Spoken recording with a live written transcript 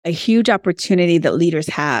a huge opportunity that leaders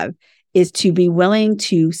have is to be willing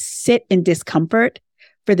to sit in discomfort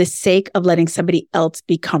for the sake of letting somebody else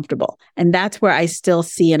be comfortable. And that's where I still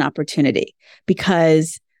see an opportunity.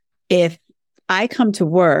 Because if I come to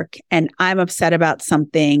work and I'm upset about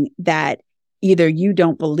something that either you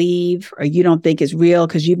don't believe or you don't think is real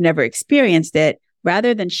because you've never experienced it,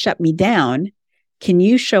 rather than shut me down, can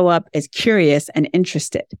you show up as curious and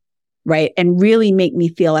interested, right? And really make me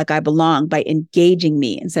feel like I belong by engaging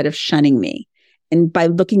me instead of shunning me, and by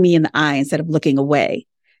looking me in the eye instead of looking away.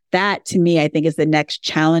 That, to me, I think is the next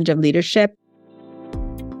challenge of leadership.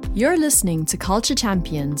 You're listening to Culture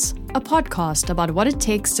Champions, a podcast about what it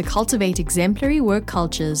takes to cultivate exemplary work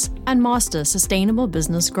cultures and master sustainable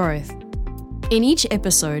business growth. In each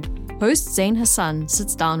episode, host Zain Hassan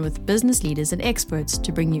sits down with business leaders and experts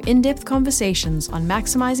to bring you in-depth conversations on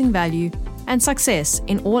maximizing value and success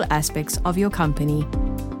in all aspects of your company.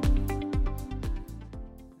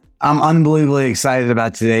 I'm unbelievably excited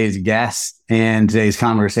about today's guest and today's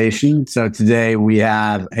conversation. So today we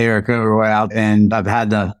have Erica Royale, and I've had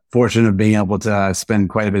the fortune of being able to spend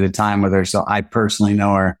quite a bit of time with her. So I personally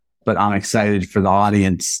know her, but I'm excited for the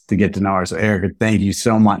audience to get to know her. So Erica, thank you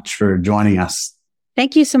so much for joining us.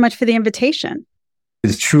 Thank you so much for the invitation.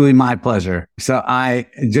 It's truly my pleasure. So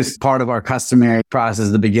just part of our customary process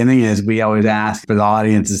at the beginning is we always ask, for the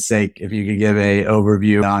audience's sake, if you could give an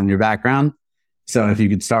overview on your background. So if you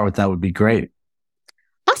could start with that would be great.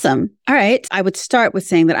 Awesome. All right. I would start with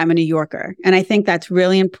saying that I'm a New Yorker. And I think that's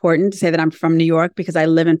really important to say that I'm from New York because I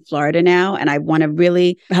live in Florida now and I want to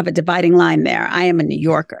really have a dividing line there. I am a New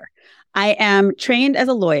Yorker. I am trained as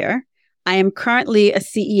a lawyer. I am currently a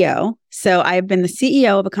CEO. So I've been the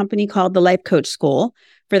CEO of a company called the Life Coach School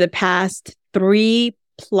for the past 3+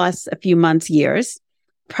 a few months years.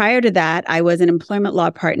 Prior to that, I was an employment law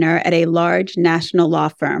partner at a large national law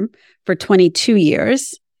firm for 22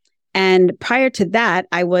 years. And prior to that,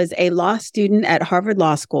 I was a law student at Harvard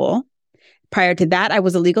Law School. Prior to that, I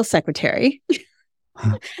was a legal secretary.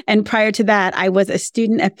 And prior to that, I was a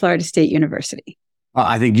student at Florida State University.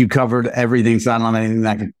 I think you covered everything, so I don't have anything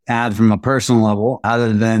that I could add from a personal level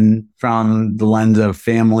other than from the lens of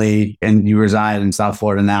family, and you reside in South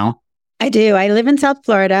Florida now. I do. I live in South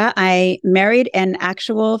Florida. I married an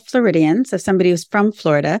actual Floridian, so somebody who's from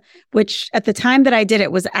Florida, which at the time that I did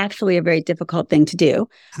it was actually a very difficult thing to do.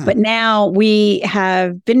 But now we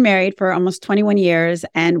have been married for almost 21 years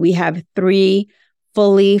and we have 3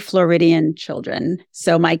 fully Floridian children.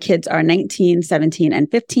 So my kids are 19, 17, and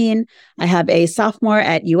 15. I have a sophomore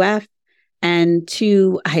at UF and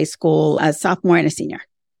 2 high school, a sophomore and a senior.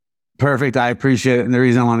 Perfect. I appreciate it. And the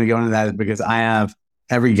reason I want to go into that is because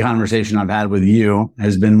every conversation I've had with you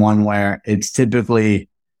has been one where it's typically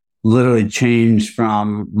literally changed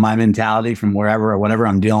from my mentality from wherever or whatever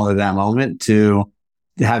I'm dealing with at that moment to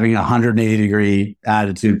having a 180-degree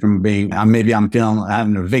attitude from being,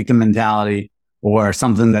 having a victim mentality or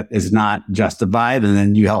something that is not justified. And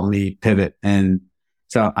then you help me pivot. And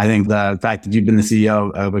so I think the fact that you've been the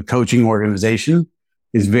CEO of a coaching organization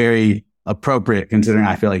is very appropriate, considering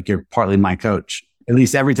I feel like you're partly my coach. At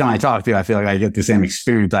least every time I talk to you, I feel like I get the same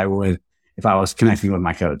experience I would if I was connecting with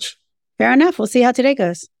my coach. Fair enough. We'll see how today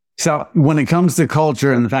goes. So when it comes to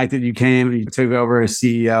culture and the fact that you took over as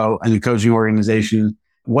CEO in a coaching organization,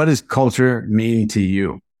 what does culture mean to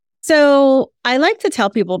you? So I like to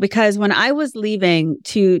tell people, because when I was leaving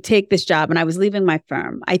to take this job and I was leaving my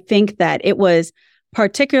firm, I think that it was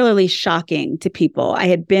particularly shocking to people. I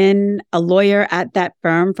had been a lawyer at that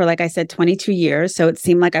firm for, like I said, 22 years. So it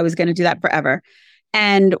seemed like I was going to do that forever.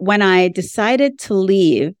 And when I decided to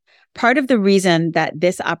leave, part of the reason that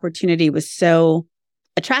this opportunity was so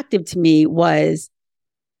attractive to me was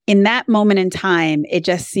in that moment in time, it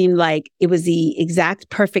just seemed like it was the exact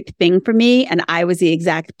perfect thing for me. And I was the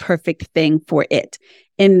exact perfect thing for it.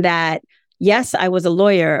 In that, yes, I was a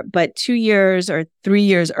lawyer, but 2 years or 3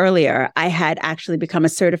 years earlier, I had actually become a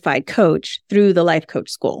certified coach through the Life Coach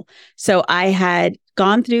School. So I had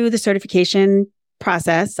gone through the certification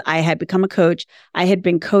process. I had become a coach. I had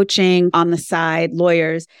been coaching on the side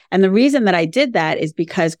lawyers. And the reason that I did that is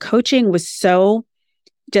because coaching was so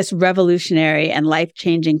just revolutionary and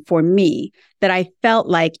life-changing for me that I felt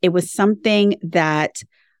like it was something that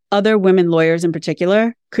other women lawyers in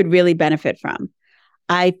particular could really benefit from.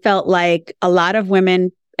 I felt like a lot of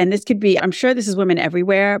women, and this could be, I'm sure this is women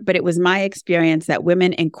everywhere, but it was my experience that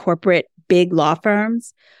women in corporate big law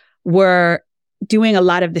firms were doing a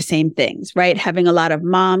lot of the same things, right? Having a lot of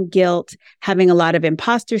mom guilt, having a lot of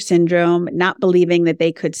imposter syndrome, not believing that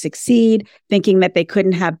they could succeed, thinking that they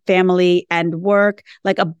couldn't have family and work,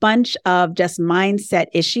 like a bunch of just mindset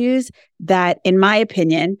issues that, in my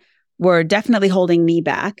opinion, were definitely holding me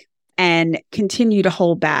back and continue to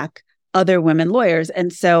hold back other women lawyers.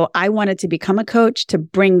 And so I wanted to become a coach to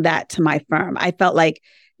bring that to my firm. I felt like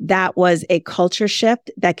that was a culture shift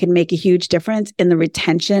that could make a huge difference in the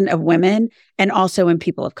retention of women and also in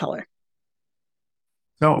people of color.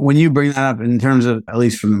 So when you bring that up in terms of, at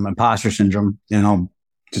least from imposter syndrome, I'll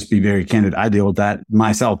just be very candid. I deal with that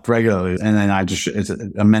myself regularly. And then it's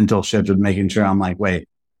a mental shift of making sure I'm like, wait,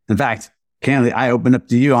 in fact, candidly, I opened up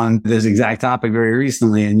to you on this exact topic very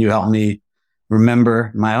recently, and you helped me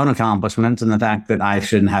remember my own accomplishments and the fact that I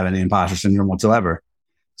shouldn't have any imposter syndrome whatsoever.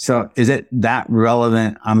 So is it that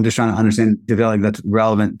relevant? I'm just trying to understand, do you feel like that's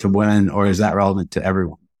relevant to women, or is that relevant to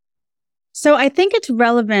everyone? So I think it's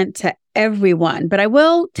relevant to everyone, but I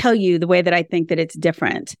will tell you the way that I think that it's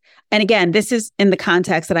different. And again, this is in the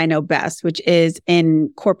context that I know best, which is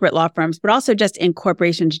in corporate law firms, but also just in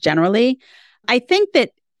corporations generally. I think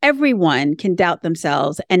that everyone can doubt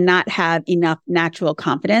themselves and not have enough natural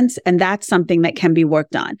confidence. And that's something that can be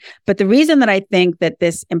worked on. But the reason that I think that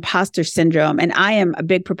this imposter syndrome, and I am a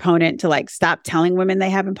big proponent to stop telling women they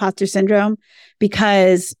have imposter syndrome,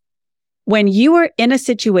 because when you are in a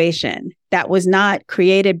situation that was not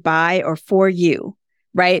created by or for you,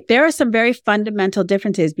 right? There are some very fundamental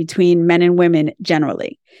differences between men and women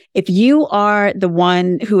generally. If you are the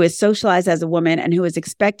one who is socialized as a woman and who is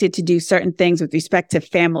expected to do certain things with respect to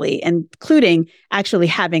family, including actually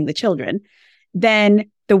having the children, then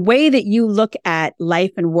the way that you look at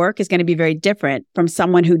life and work is going to be very different from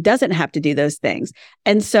someone who doesn't have to do those things.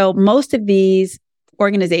 And so most of these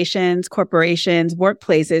organizations, corporations,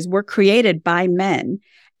 workplaces were created by men,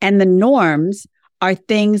 and the norms are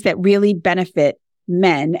things that really benefit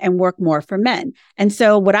men and work more for men. And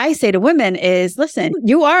so what I say to women is, listen,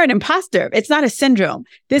 you are an imposter. It's not a syndrome.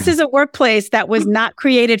 This is a workplace that was not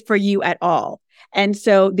created for you at all. And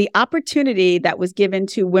so the opportunity that was given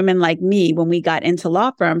to women like me when we got into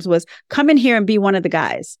law firms was come in here and be one of the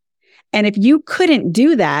guys. And if you couldn't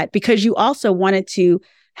do that because you also wanted to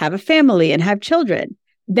have a family and have children,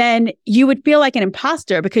 then you would feel like an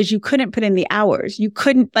imposter because you couldn't put in the hours. You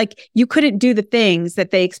couldn't do the things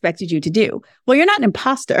that they expected you to do. Well, you're not an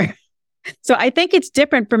imposter. So I think it's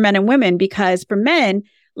different for men and women, because for men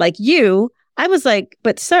like you, I was like,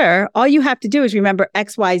 but sir, all you have to do is remember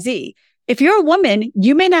XYZ. If you're a woman,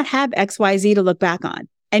 you may not have XYZ to look back on,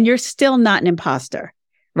 and you're still not an imposter.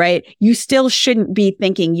 Right? You still shouldn't be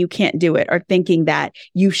thinking you can't do it or thinking that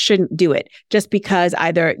you shouldn't do it just because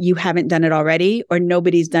either you haven't done it already or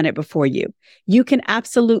nobody's done it before you. You can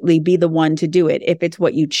absolutely be the one to do it if it's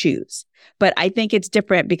what you choose. But I think it's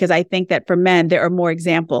different because I think that for men, there are more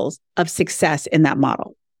examples of success in that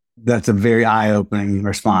model. That's a very eye-opening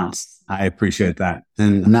response. I appreciate that.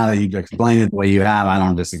 And now that you've explained it the way you have, I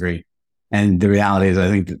don't disagree. And the reality is, I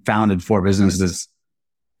think that founded 4 businesses.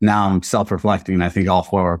 Now I'm self-reflecting, and I think all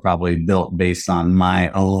 4 were probably built based on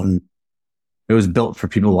it was built for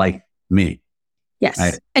people like me.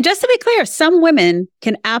 Yes. And just to be clear, some women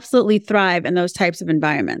can absolutely thrive in those types of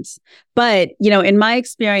environments. But, in my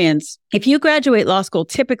experience, if you graduate law school,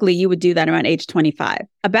 typically you would do that around age 25.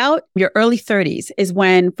 About your early 30s is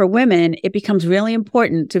when, for women, it becomes really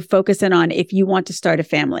important to focus in on if you want to start a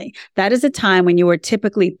family. That is a time when you are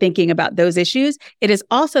typically thinking about those issues. It is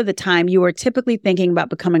also the time you are typically thinking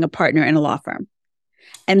about becoming a partner in a law firm.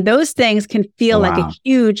 And those things can feel like a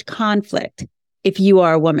huge conflict. If you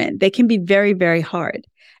are a woman, they can be very, very hard.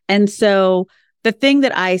 And so the thing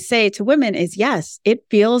that I say to women is, yes, it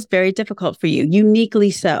feels very difficult for you, uniquely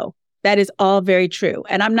so. That is all very true.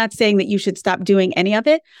 And I'm not saying that you should stop doing any of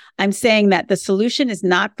it. I'm saying that the solution is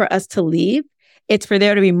not for us to leave. It's for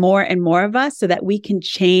there to be more and more of us so that we can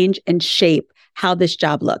change and shape how this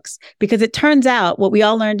job looks. Because it turns out what we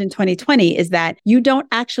all learned in 2020 is that you don't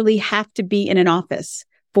actually have to be in an office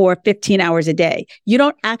for 15 hours a day. You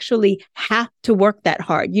don't actually have to work that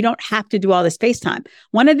hard. You don't have to do all this FaceTime.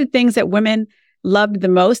 One of the things that women loved the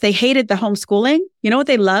most, they hated the homeschooling. You know what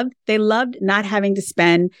they loved? They loved not having to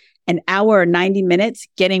spend an hour or 90 minutes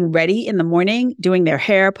getting ready in the morning, doing their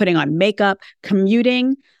hair, putting on makeup,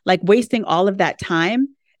 commuting, wasting all of that time,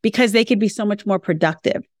 because they could be so much more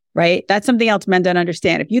productive, right? That's something else men don't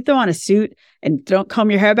understand. If you throw on a suit and don't comb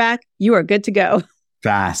your hair back, you are good to go.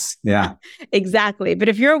 Fast. Yeah. Exactly. But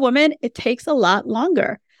if you're a woman, it takes a lot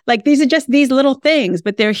longer. These are just these little things,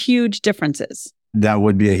 but they're huge differences. That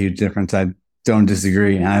would be a huge difference. I don't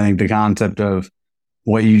disagree. And I think the concept of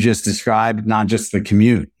what you just described, not just the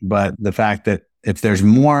commute, but the fact that if there's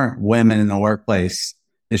more women in the workplace,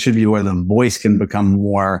 it should be where the voice can become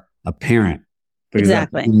more apparent. Because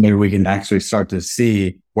exactly. maybe we can actually start to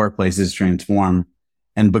see workplaces transform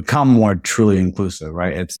and become more truly inclusive,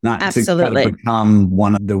 right? It's not Absolutely to become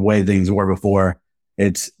one of the way things were before.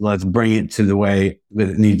 It's let's bring it to the way that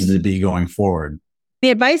it needs to be going forward. The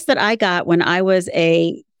advice that I got when I was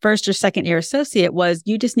a first or second year associate was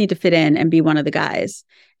you just need to fit in and be one of the guys.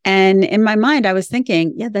 And in my mind, I was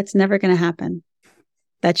thinking, yeah, that's never going to happen.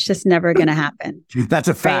 That's just never going to happen. That's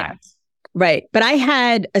a fact. Right. But I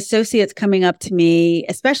had associates coming up to me,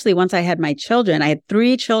 especially once I had my children. I had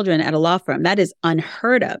 3 children at a law firm. That is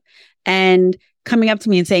unheard of. And coming up to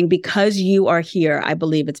me and saying, because you are here, I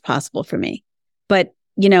believe it's possible for me. But,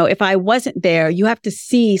 if I wasn't there, you have to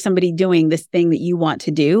see somebody doing this thing that you want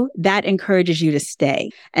to do. That encourages you to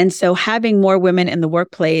stay. And so having more women in the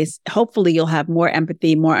workplace, hopefully you'll have more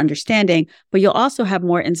empathy, more understanding, but you'll also have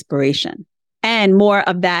more inspiration. And more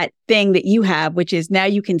of that thing that you have, which is now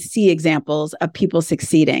you can see examples of people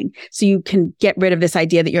succeeding. So you can get rid of this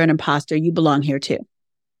idea that you're an imposter. You belong here too.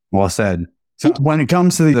 Well said. So when it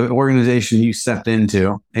comes to the organization you stepped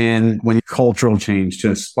into and when cultural change,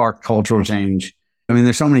 to spark cultural change, I mean,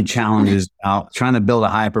 there's so many challenges out trying to build a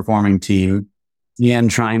high performing team and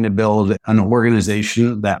trying to build an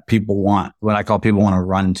organization that people want, what I call people want to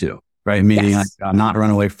run to. Right. Meaning not run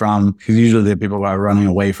away from, because usually the people are running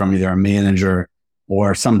away from either a manager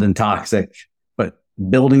or something toxic, but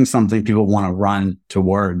building something people want to run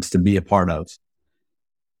towards to be a part of.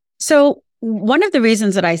 So one of the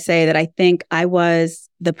reasons that I say that I think I was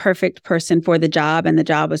the perfect person for the job and the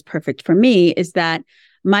job was perfect for me is that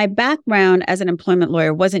my background as an employment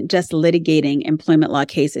lawyer wasn't just litigating employment law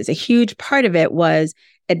cases. A huge part of it was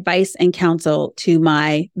advice and counsel to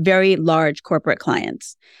my very large corporate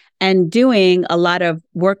clients, and doing a lot of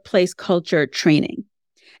workplace culture training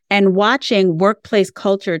and watching workplace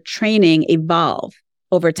culture training evolve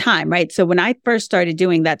over time, right? So when I first started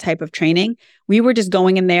doing that type of training, we were just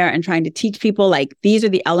going in there and trying to teach people like, these are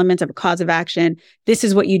the elements of a cause of action. This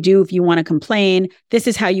is what you do if you want to complain. This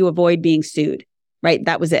is how you avoid being sued, right?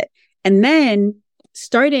 That was it. And then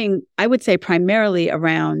starting, I would say primarily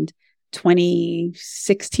around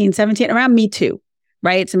 2016, 17, around Me Too,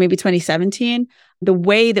 right? So maybe 2017, the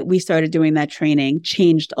way that we started doing that training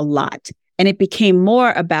changed a lot. And it became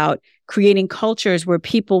more about creating cultures where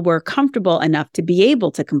people were comfortable enough to be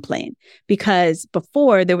able to complain, because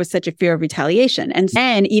before there was such a fear of retaliation. And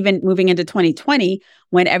then even moving into 2020,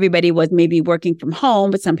 when everybody was maybe working from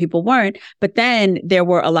home, but some people weren't, but then there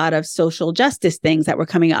were a lot of social justice things that were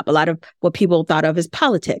coming up, a lot of what people thought of as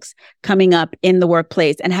politics coming up in the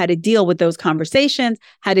workplace, and how to deal with those conversations,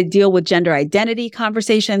 how to deal with gender identity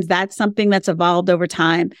conversations. That's something that's evolved over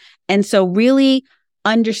time. And so really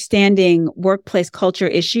understanding workplace culture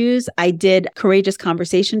issues, I did courageous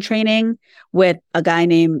conversation training with a guy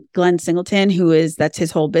named Glenn Singleton, that's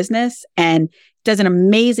his whole business, and does an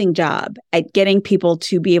amazing job at getting people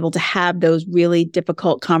to be able to have those really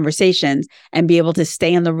difficult conversations and be able to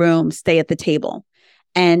stay in the room, stay at the table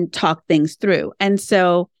and talk things through. And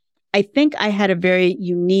so I think I had a very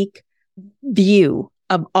unique view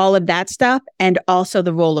of all of that stuff, and also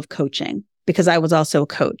the role of coaching, because I was also a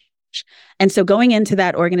coach. And so going into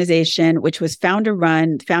that organization, which was founder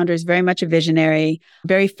run, founder is very much a visionary,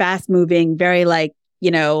 very fast moving, very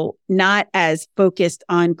not as focused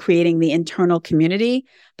on creating the internal community.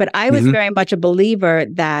 But I was very much a believer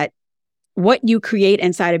that what you create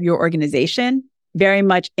inside of your organization very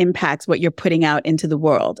much impacts what you're putting out into the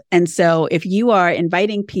world. And so if you are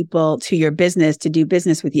inviting people to your business to do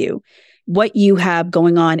business with you, what you have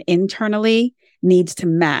going on internally needs to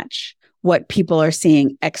match what people are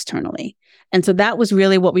seeing externally. And so that was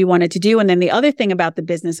really what we wanted to do. And then the other thing about the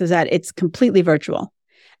business is that it's completely virtual.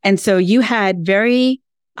 And so you had very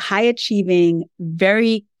high achieving,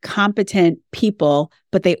 very competent people,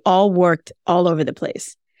 but they all worked all over the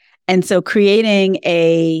place. And so creating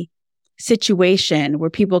a situation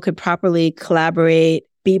where people could properly collaborate,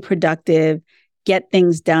 be productive, get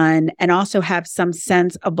things done, and also have some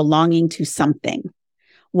sense of belonging to something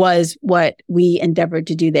was what we endeavored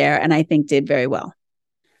to do there, and I think did very well.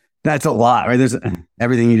 That's a lot, right? There's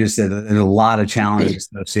everything you just said. There's a lot of challenges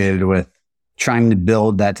associated with trying to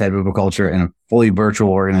build that type of a culture in a fully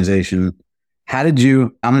virtual organization. I'm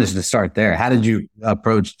just to start there. How did you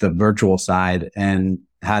approach the virtual side, and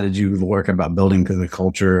how did you work about building the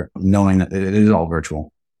culture, knowing that it is all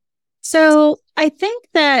virtual? So I think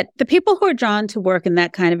that the people who are drawn to work in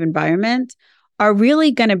that kind of environment are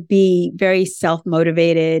really going to be very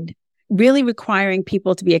self-motivated, really requiring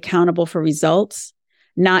people to be accountable for results,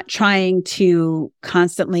 not trying to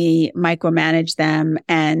constantly micromanage them.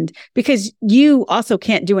 And because you also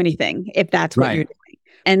can't do anything if that's what you're doing.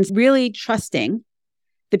 And really trusting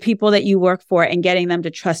the people that you work for and getting them to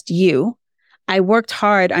trust you I worked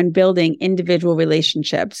hard on building individual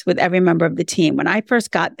relationships with every member of the team. When I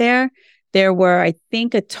first got there were, I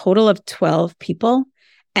think, a total of 12 people.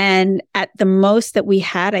 And at the most that we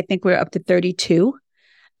had, I think we were up to 32.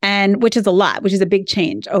 And which is a lot, which is a big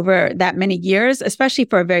change over that many years, especially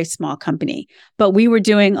for a very small company. But we were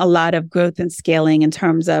doing a lot of growth and scaling in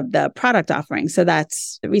terms of the product offering. So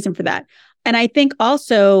that's the reason for that. And I think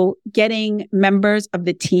also getting members of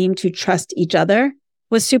the team to trust each other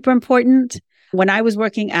was super important. When I was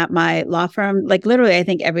working at my law firm, like literally, I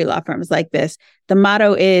think every law firm is like this. The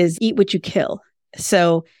motto is eat what you kill.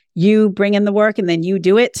 So you bring in the work and then you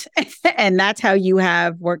do it. And that's how you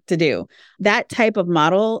have work to do. That type of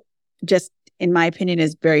model, just in my opinion,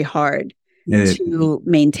 is very hard to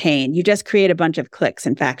maintain. You just create a bunch of cliques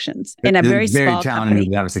and factions in a very small challenging company.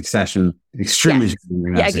 to have succession. Extremely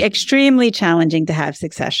challenging. Extremely challenging to have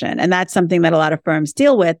succession. And that's something that a lot of firms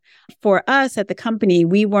deal with. For us at the company,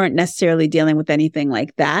 we weren't necessarily dealing with anything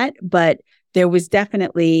like that, but there was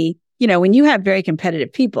definitely, when you have very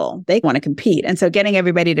competitive people, they want to compete. And so getting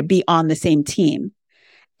everybody to be on the same team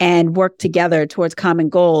and work together towards common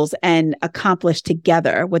goals and accomplish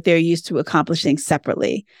together what they're used to accomplishing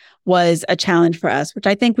separately was a challenge for us, which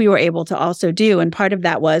I think we were able to also do. And part of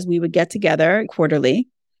that was we would get together quarterly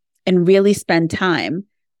and really spend time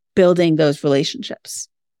building those relationships.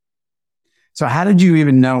 So how did you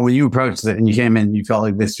even know when you approached it and you came in, you felt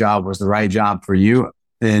like this job was the right job for you?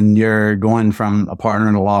 And you're going from a partner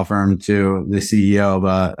in a law firm to the CEO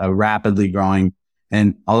of a rapidly growing,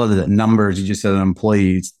 and although the numbers you just said of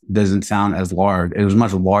employees doesn't sound as large, it was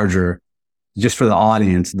much larger. Just for the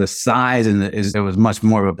audience, the size it was much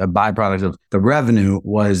more of a byproduct of the revenue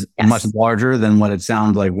was much larger than what it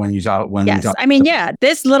sounds like when you talk.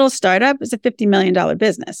 This little startup is a $50 million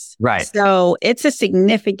business. Right. So it's a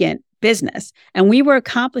significant business. And we were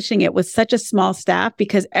accomplishing it with such a small staff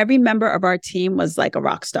because every member of our team was like a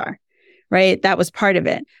rock star, right? That was part of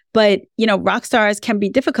it. But, rock stars can be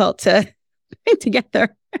difficult to get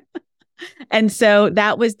there. And so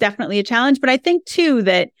that was definitely a challenge. But I think too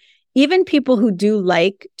that even people who do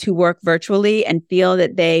like to work virtually and feel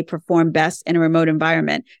that they perform best in a remote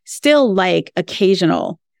environment still like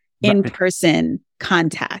occasional in-person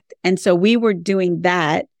contact. And so we were doing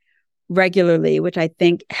that regularly, which I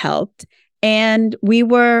think helped. And we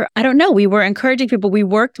were encouraging people. We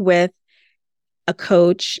worked with a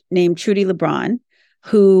coach named Trudy LeBron,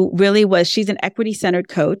 who really she's an equity-centered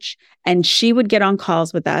coach, and she would get on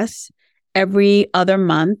calls with us every other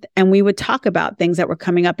month, and we would talk about things that were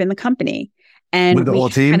coming up in the company. And with the whole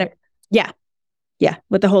team?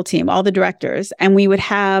 With the whole team, all the directors. And we would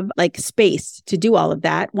have like space to do all of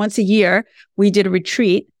that. Once a year, we did a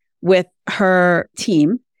retreat with her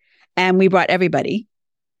team, and we brought everybody,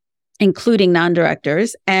 including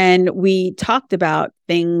non-directors. And we talked about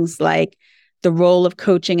things like the role of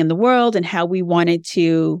coaching in the world and how we wanted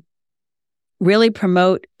to really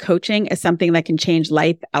promote coaching as something that can change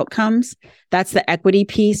life outcomes. That's the equity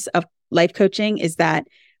piece of life coaching, is that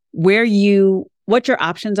what your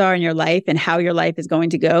options are in your life and how your life is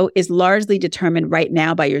going to go is largely determined right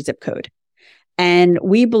now by your zip code. And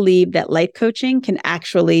we believe that life coaching can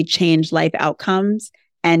actually change life outcomes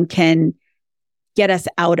and can get us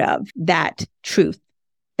out of that truth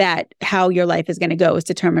that how your life is going to go is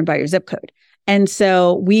determined by your zip code. And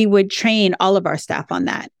so we would train all of our staff on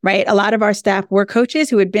that, right? A lot of our staff were coaches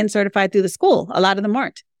who had been certified through the school. A lot of them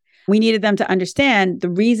weren't. We needed them to understand the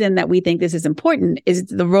reason that we think this is important is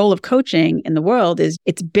the role of coaching in the world is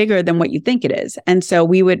it's bigger than what you think it is. And so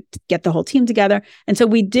we would get the whole team together. And so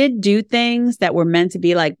we did do things that were meant to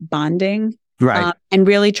be like bonding, right? And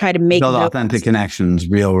really try to make build authentic connections,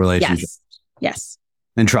 real relationships. Yes.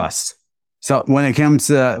 And trust. So when it comes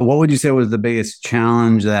to, what would you say was the biggest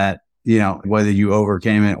challenge that, whether you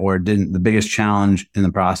overcame it or didn't, the biggest challenge in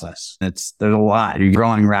the process? There's a lot. You're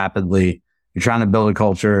growing rapidly. You're trying to build a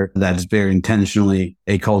culture that is very intentionally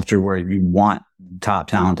a culture where you want top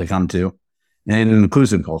talent to come to, and an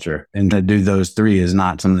inclusive culture. And to do those three is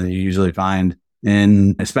not something that you usually find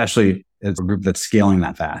especially as a group that's scaling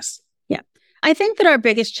that fast. Yeah. I think that our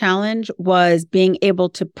biggest challenge was being able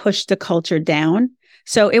to push the culture down.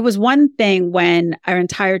 So it was one thing when our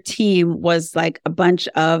entire team was like a bunch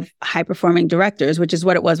of high-performing directors, which is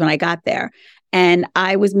what it was when I got there. And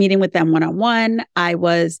I was meeting with them one-on-one. I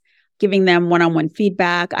was giving them one-on-one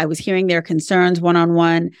feedback. I was hearing their concerns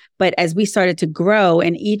one-on-one. But as we started to grow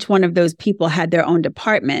and each one of those people had their own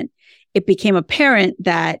department, it became apparent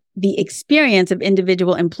that the experience of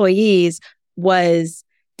individual employees was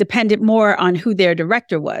dependent more on who their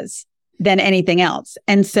director was than anything else.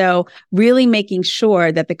 And so really making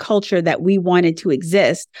sure that the culture that we wanted to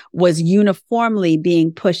exist was uniformly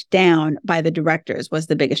being pushed down by the directors was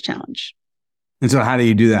the biggest challenge. And so how do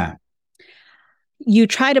you do that? You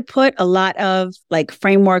try to put a lot of like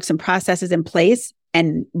frameworks and processes in place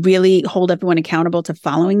and really hold everyone accountable to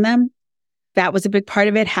following them. That was a big part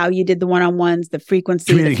of it. How you did the one-on-ones, the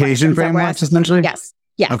frequency. Communication frameworks, essentially? Yes.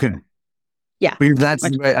 Yeah. Okay. Yeah. That's,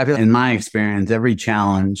 I feel in my experience, every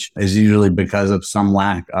challenge is usually because of some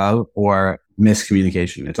lack of or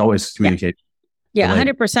miscommunication. It's always communication. Yeah,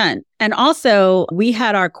 100%. And also we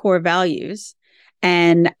had our core values,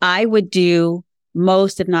 and I would do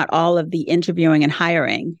most, if not all, of the interviewing and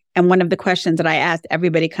hiring. And one of the questions that I asked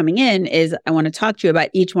everybody coming in is, I want to talk to you about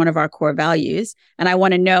each one of our core values. And I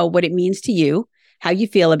want to know what it means to you, how you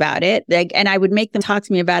feel about it. And I would make them talk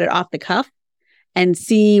to me about it off the cuff and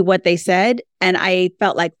see what they said. And I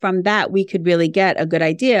felt like from that, we could really get a good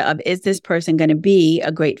idea of, is this person going to be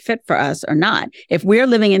a great fit for us or not? If we're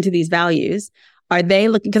living into these values, are they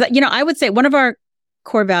looking? Because, I would say one of our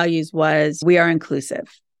core values was we are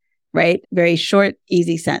inclusive, right? Very short,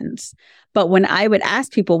 easy sentence. But when I would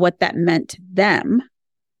ask people what that meant to them,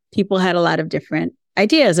 people had a lot of different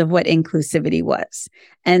ideas of what inclusivity was.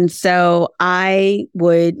 And so I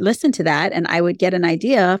would listen to that and I would get an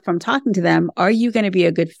idea from talking to them. Are you going to be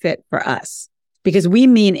a good fit for us? Because we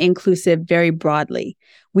mean inclusive very broadly.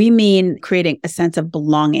 We mean creating a sense of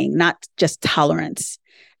belonging, not just tolerance.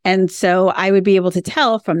 And so I would be able to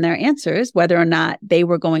tell from their answers whether or not they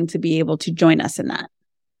were going to be able to join us in that.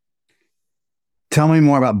 Tell me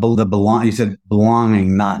more about the belong. You said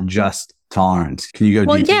belonging, not just tolerance. Can you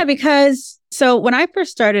go deeper? Yeah, because so when I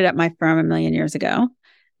first started at my firm a million years ago,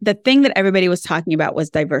 the thing that everybody was talking about was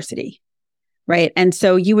diversity, right? And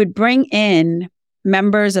so you would bring in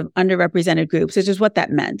members of underrepresented groups, which is what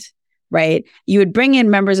that meant, right? You would bring in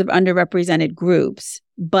members of underrepresented groups,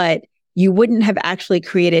 but you wouldn't have actually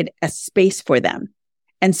created a space for them.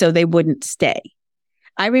 And so they wouldn't stay.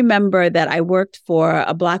 I remember that I worked for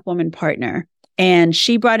a Black woman partner, and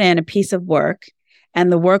she brought in a piece of work,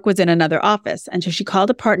 and the work was in another office. And so she called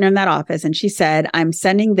a partner in that office and she said, I'm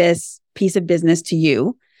sending this piece of business to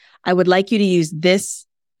you. I would like you to use this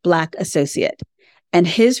Black associate. And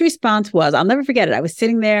his response was, I'll never forget it. I was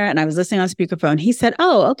sitting there and I was listening on speakerphone. He said,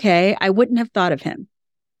 oh, okay. I wouldn't have thought of him.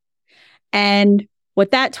 And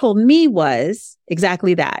what that told me was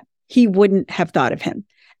exactly that. He wouldn't have thought of him.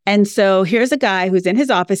 And so here's a guy who's in his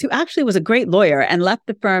office who actually was a great lawyer and left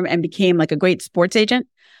the firm and became like a great sports agent.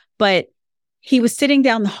 But he was sitting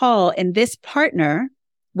down the hall and this partner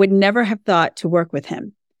would never have thought to work with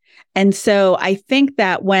him. And so I think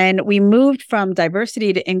that when we moved from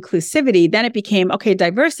diversity to inclusivity, then it became, okay,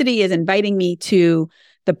 diversity is inviting me to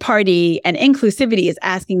the party and inclusivity is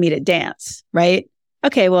asking me to dance, right?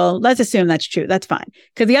 Okay, well, let's assume that's true. That's fine.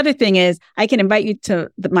 Because the other thing is I can invite you to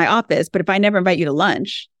my office, but if I never invite you to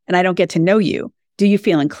lunch and I don't get to know you, do you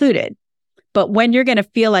feel included? But when you're going to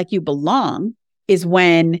feel like you belong is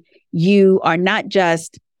when you are not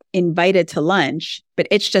just invited to lunch, but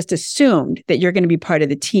it's just assumed that you're going to be part of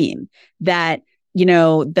the team, that,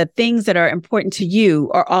 the things that are important to you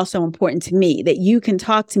are also important to me, that you can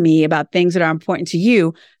talk to me about things that are important to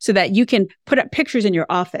you so that you can put up pictures in your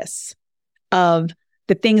office of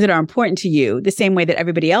the things that are important to you the same way that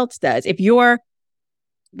everybody else does.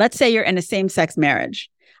 Let's say you're in a same-sex marriage.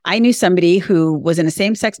 I knew somebody who was in a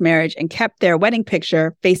same-sex marriage and kept their wedding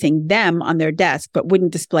picture facing them on their desk, but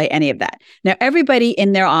wouldn't display any of that. Now, everybody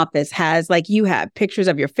in their office has, like you have, pictures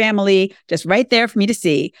of your family just right there for me to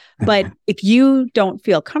see. But if you don't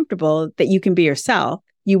feel comfortable that you can be yourself,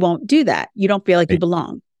 you won't do that. You don't feel like you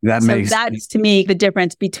belong. That's, to me, the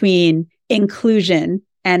difference between inclusion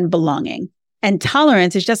and belonging. And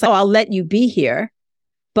tolerance is just like, oh, I'll let you be here.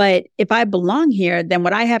 But if I belong here, then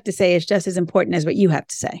what I have to say is just as important as what you have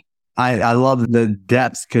to say. I love the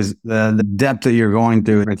depth, because the depth that you're going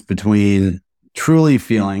through, it's between truly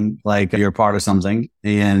feeling like you're part of something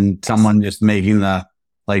and someone just making the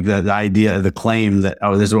idea, the claim that,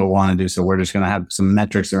 oh, this is what we want to do, so we're just going to have some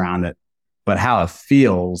metrics around it. But how it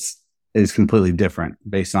feels is completely different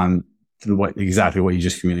based on exactly what you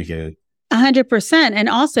just communicated. 100%. And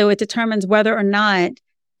also it determines whether or not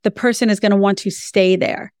the person is going to want to stay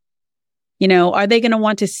there. Are they going to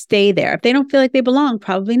want to stay there? If they don't feel like they belong,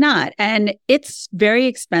 probably not. And it's very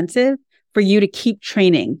expensive for you to keep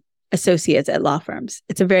training associates at law firms.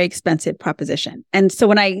 It's a very expensive proposition. And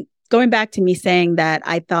so going back to me saying that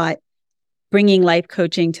I thought bringing life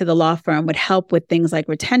coaching to the law firm would help with things like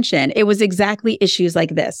retention, it was exactly issues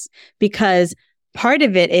like this, because part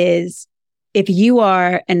of it is if you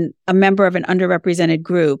are a member of an underrepresented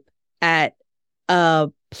group at a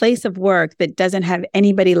place of work that doesn't have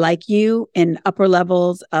anybody like you in upper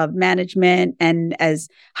levels of management and as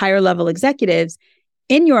higher level executives,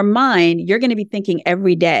 in your mind, you're going to be thinking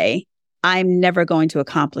every day, I'm never going to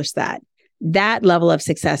accomplish that. That level of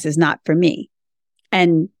success is not for me.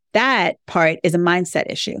 And that part is a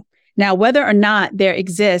mindset issue. Now, whether or not there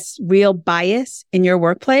exists real bias in your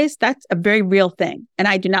workplace, that's a very real thing. And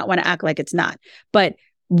I do not want to act like it's not. But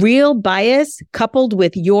real bias coupled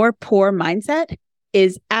with your poor mindset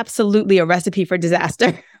is absolutely a recipe for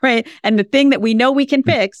disaster, right? And the thing that we know we can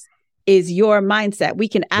fix is your mindset. We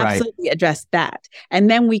can absolutely address that. And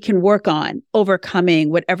then we can work on overcoming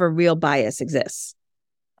whatever real bias exists.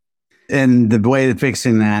 And the way of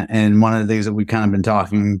fixing that, and one of the things that we've kind of been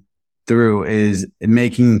talking through, is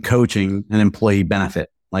making coaching an employee benefit.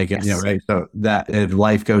 Like, Yes. right? So that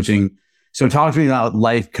life coaching. So talk to me about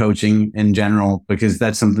life coaching in general, because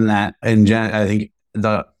that's something that I think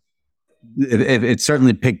it's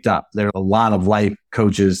certainly picked up. There are a lot of life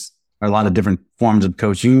coaches, or a lot of different forms of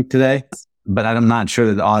coaching today, but I'm not sure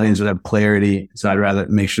that the audience would have clarity. So I'd rather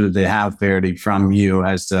make sure that they have clarity from you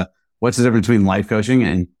as to what's the difference between life coaching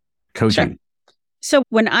and coaching. Sure. So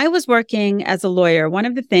when I was working as a lawyer, one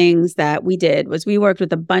of the things that we did was we worked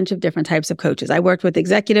with a bunch of different types of coaches. I worked with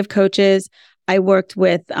executive coaches. I worked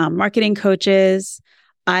with marketing coaches.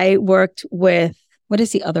 I worked with, what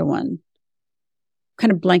is the other one?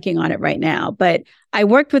 Kind of blanking on it right now, but I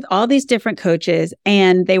worked with all these different coaches,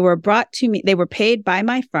 and they were brought to me. They were paid by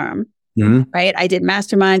my firm, right? I did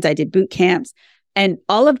masterminds, I did boot camps, and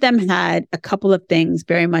all of them had a couple of things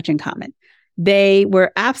very much in common. They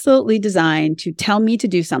were absolutely designed to tell me to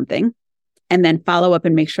do something and then follow up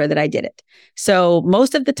and make sure that I did it. So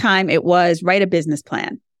most of the time it was write a business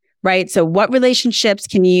plan, right? So what relationships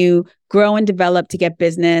can you grow and develop to get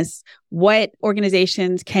business? What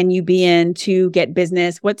organizations can you be in to get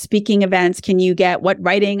business? What speaking events can you get? What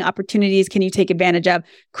writing opportunities can you take advantage of?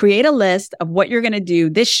 Create a list of what you're going to do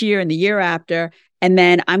this year and the year after, and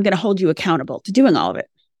then I'm going to hold you accountable to doing all of it.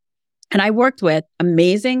 And I worked with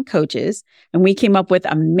amazing coaches, and we came up with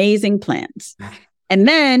amazing plans. And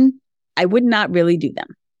then I would not really do them.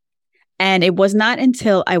 And it was not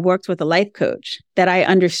until I worked with a life coach that I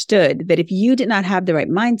understood that if you did not have the right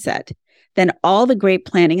mindset, then all the great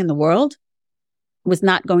planning in the world was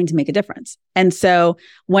not going to make a difference. And so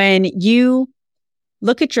when you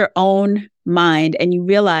look at your own mind and you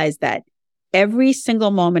realize that every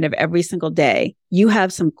single moment of every single day, you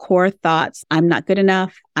have some core thoughts. I'm not good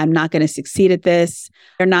enough. I'm not going to succeed at this.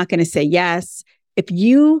 They're not going to say yes. If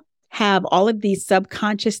you have all of these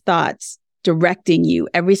subconscious thoughts directing you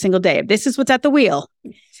every single day, if this is what's at the wheel,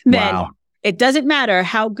 then it doesn't matter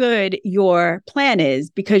how good your plan is,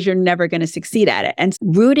 because you're never going to succeed at it. And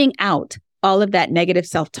rooting out all of that negative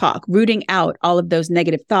self-talk, rooting out all of those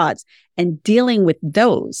negative thoughts and dealing with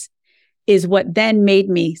those is what then made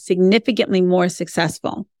me significantly more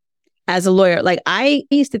successful as a lawyer. Like, I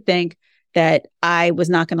used to think that I was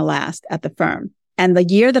not going to last at the firm. And the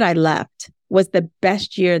year that I left was the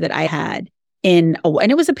best year that I had and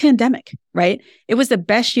it was a pandemic, right? It was the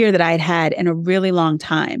best year that I had in a really long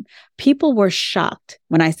time. People were shocked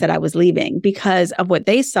when I said I was leaving because of what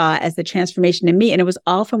they saw as the transformation in me. And it was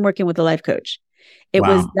all from working with a life coach. It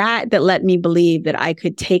was that let me believe that I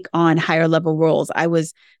could take on higher level roles. I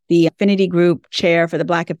was the affinity group chair for the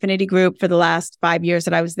Black affinity group for the last 5 years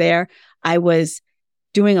that I was there. I was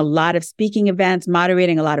doing a lot of speaking events,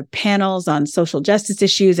 moderating a lot of panels on social justice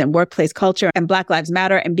issues and workplace culture and Black Lives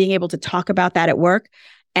Matter, and being able to talk about that at work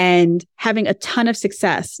and having a ton of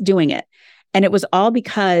success doing it. And it was all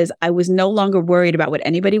because I was no longer worried about what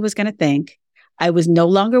anybody was going to think. I was no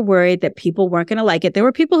longer worried that people weren't going to like it. There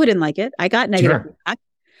were people who didn't like it. I got negative feedback,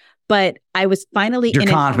 but I was finally Your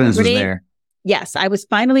confidence was there. Yes, I was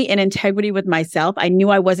finally in integrity with myself. I knew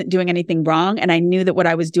I wasn't doing anything wrong, and I knew that what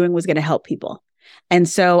I was doing was going to help people. And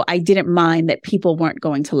so I didn't mind that people weren't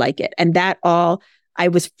going to like it. And I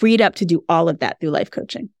was freed up to do all of that through life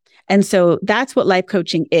coaching. And so that's what life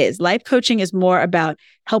coaching is. Life coaching is more about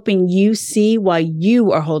helping you see why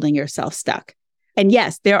you are holding yourself stuck. And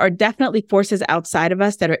yes, there are definitely forces outside of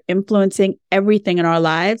us that are influencing everything in our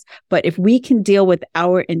lives. But if we can deal with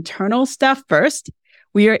our internal stuff first,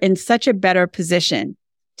 we are in such a better position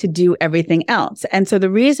to do everything else. And so the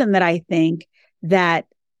reason that I think that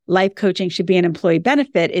life coaching should be an employee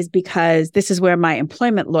benefit is because this is where my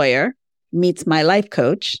employment lawyer meets my life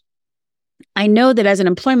coach. I know that as an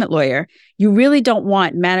employment lawyer, you really don't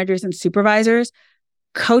want managers and supervisors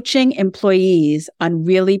coaching employees on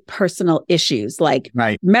really personal issues like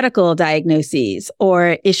medical diagnoses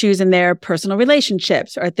or issues in their personal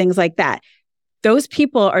relationships or things like that. those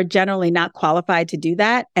people are generally not qualified to do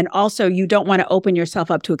that. And also, you don't want to open yourself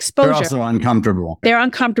up to exposure. They're also uncomfortable. They're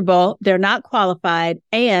uncomfortable. They're not qualified.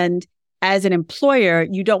 And as an employer,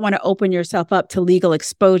 you don't want to open yourself up to legal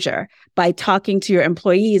exposure by talking to your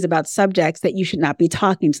employees about subjects that you should not be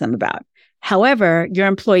talking to them about. However, your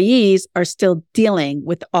employees are still dealing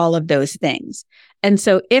with all of those things. And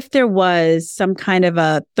so if there was some kind of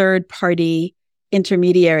a third party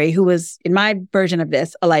intermediary who was, in my version of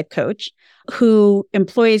this, a life coach, who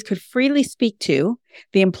employees could freely speak to,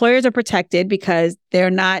 the employers are protected because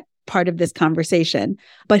they're not part of this conversation,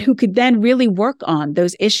 but who could then really work on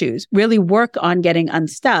those issues, really work on getting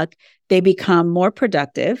unstuck, they become more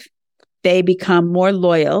productive, they become more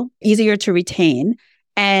loyal, easier to retain,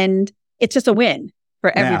 and it's just a win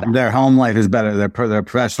for everybody. Yeah, their home life is better, their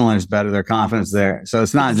professional life is better, their confidence there. So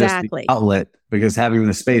it's not just the outlet, because having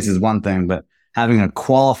the space is one thing, but having a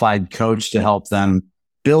qualified coach to help them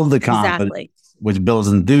build the confidence, which builds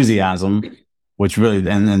enthusiasm, which really,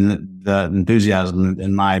 and then the enthusiasm,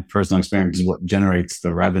 in my personal experience, is what generates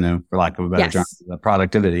the revenue, for lack of a better term, the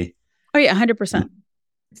productivity. Oh yeah, 100%.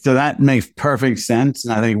 So that makes perfect sense.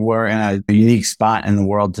 And I think we're in a unique spot in the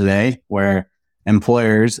world today where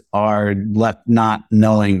employers are left not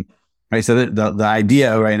knowing, right? So the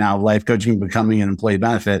idea right now of life coaching becoming an employee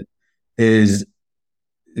benefit is,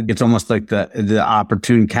 it's almost like the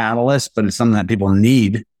opportune catalyst, but it's something that people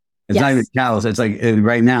need. It's not even a catalyst. It's like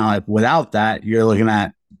right now, without that, you're looking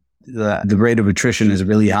at the rate of attrition is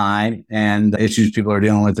really high, and the issues people are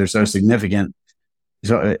dealing with are so significant.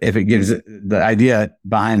 So if it gives, the idea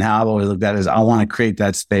behind how I've always looked at it is, I want to create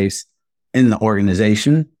that space in the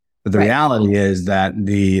organization. But the reality is that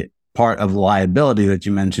the part of liability that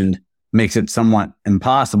you mentioned makes it somewhat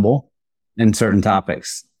impossible in certain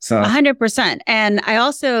topics. So 100%. And I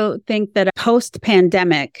also think that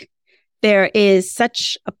post-pandemic, there is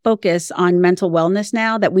such a focus on mental wellness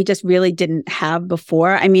now that we just really didn't have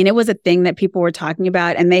before. I mean, it was a thing that people were talking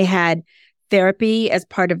about, and they had therapy as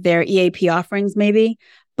part of their EAP offerings, maybe.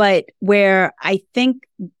 But where I think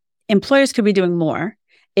employers could be doing more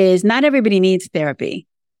is, not everybody needs therapy.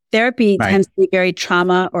 Therapy tends to be very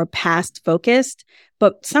trauma or past focused,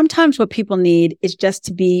 but sometimes what people need is just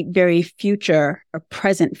to be very future or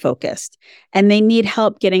present focused, and they need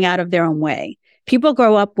help getting out of their own way. People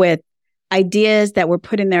grow up with ideas that were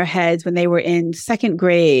put in their heads when they were in second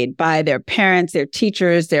grade by their parents, their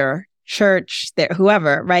teachers, their church, their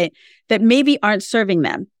whoever, right? That maybe aren't serving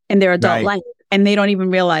them in their adult life, and they don't even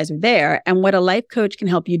realize they're there. And what a life coach can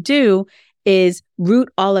help you do is root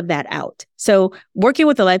all of that out. So working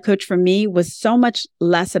with a life coach for me was so much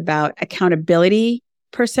less about accountability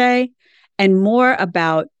per se, and more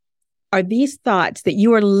about, are these thoughts that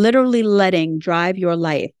you are literally letting drive your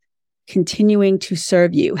life continuing to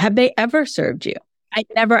serve you? Have they ever served you? I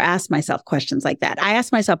never asked myself questions like that. I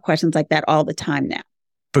ask myself questions like that all the time now.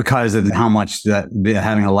 Because of how much that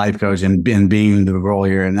having a life coach and being the role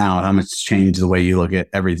you're in now, how much it's changed the way you look at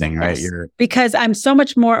everything, right? Yes. Because I'm so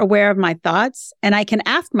much more aware of my thoughts, and I can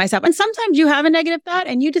ask myself, and sometimes you have a negative thought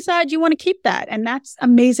and you decide you want to keep that, and that's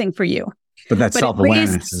amazing for you. But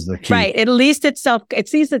self-awareness is the key. Right. At least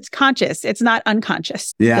it's conscious. It's not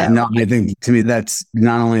unconscious. Yeah. So. No, I think to me, that's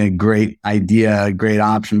not only a great idea, a great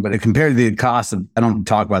option, but compared to the cost of, I don't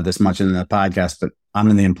talk about this much in the podcast, but I'm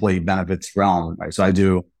in the employee benefits realm, right? So I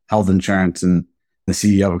do health insurance, and the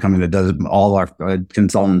CEO of a company that does all our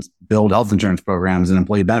consultants build health insurance programs and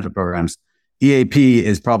employee benefit programs. EAP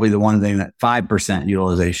is probably the one thing that 5%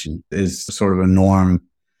 utilization is sort of a norm.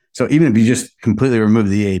 So even if you just completely remove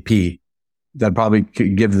the EAP, that probably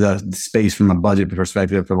could give the space from a budget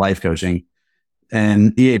perspective for life coaching.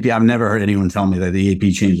 And EAP, I've never heard anyone tell me that the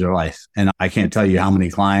EAP changed their life. And I can't tell you how many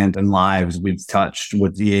clients and lives we've touched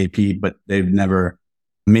with the EAP, but they've never,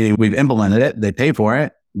 meaning we've implemented it, they pay for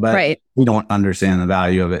it, but we don't understand the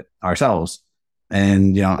value of it ourselves.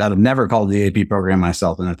 And, I've never called the EAP program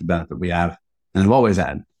myself, and that's the benefit we have and have always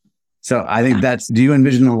had. So I think do you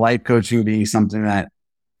envision the life coaching being something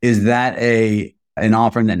is that an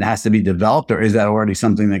offering that has to be developed, or is that already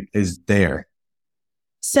something that is there?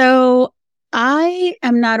 So I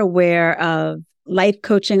am not aware of life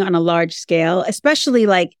coaching on a large scale, especially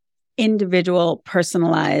like individual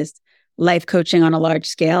personalized life coaching on a large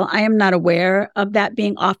scale. I am not aware of that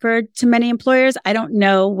being offered to many employers. I don't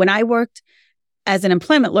know. When I worked as an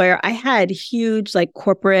employment lawyer, I had huge like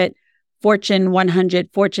corporate Fortune 100,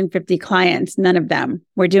 Fortune 50 clients. None of them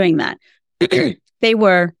were doing that. They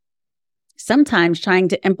were sometimes trying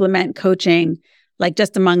to implement coaching like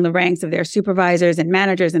just among the ranks of their supervisors and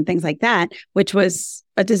managers and things like that, which was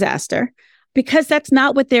a disaster because that's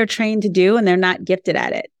not what they're trained to do, and they're not gifted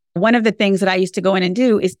at it. One of the things that I used to go in and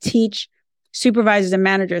do is teach supervisors and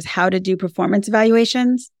managers how to do performance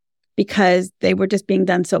evaluations because they were just being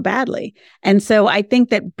done so badly. And so I think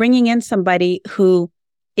that bringing in somebody who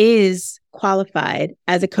is qualified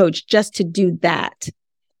as a coach just to do that,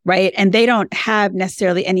 right? And they don't have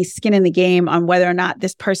necessarily any skin in the game on whether or not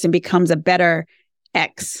this person becomes a better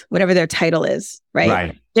X, whatever their title is,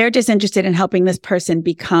 right? They're just interested in helping this person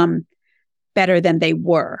become better than they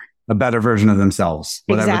were. A better version of themselves.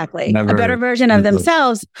 Exactly. A better version of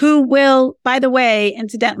themselves who will, by the way,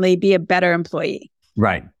 incidentally, be a better employee.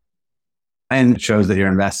 Right. And it shows that you're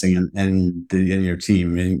investing in your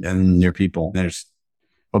team and your people. There's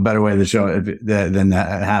a better way to show it than to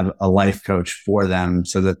have a life coach for them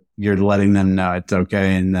so that you're letting them know it's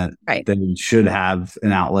okay and that they should have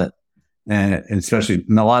an outlet. And especially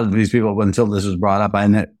a lot of these people, until this was brought up,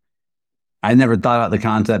 I never thought about the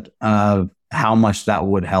concept of how much that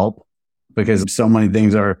would help because so many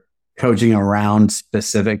things are coaching around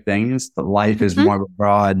specific things. But life is more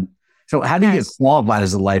broad. So how do you get qualified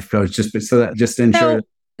as a life coach? Just to ensure.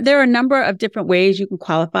 There are a number of different ways you can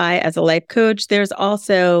qualify as a life coach. There's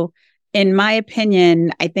also, in my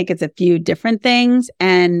opinion, I think it's a few different things.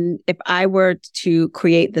 And if I were to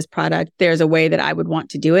create this product, there's a way that I would want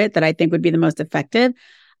to do it that I think would be the most effective.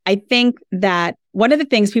 I think that one of the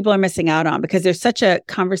things people are missing out on, because there's such a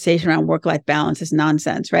conversation around work-life balance is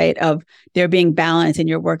nonsense, right? Of there being balance in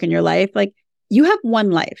your work and your life. Like you have one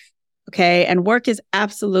life, okay? And work is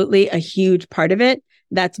absolutely a huge part of it.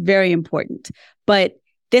 That's very important. But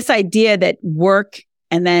this idea that work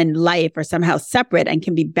and then life are somehow separate and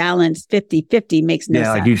can be balanced 50-50 makes no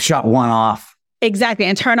sense. Like you shut one off. Exactly.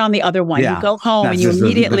 And turn on the other one. Yeah. You go home and you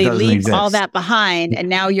immediately leave all that behind. And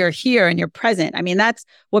now you're here and you're present. I mean, that's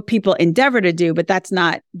what people endeavor to do, but that's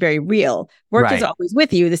not very real. Work is always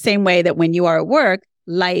with you the same way that when you are at work,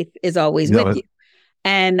 life is always with you.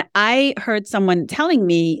 And I heard someone telling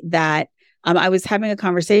me that I was having a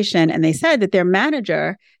conversation and they said that their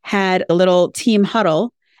manager had a little team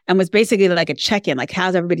huddle and was basically like a check-in, like,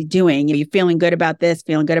 how's everybody doing? Are you feeling good about this,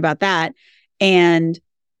 feeling good about that? And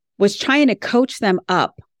was trying to coach them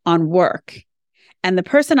up on work. And the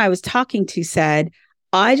person I was talking to said,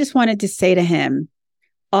 I just wanted to say to him,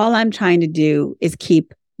 all I'm trying to do is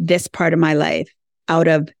keep this part of my life out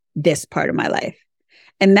of this part of my life.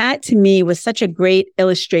 And that to me was such a great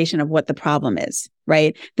illustration of what the problem is,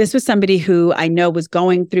 right? This was somebody who I know was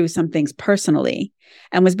going through some things personally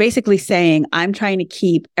and was basically saying, I'm trying to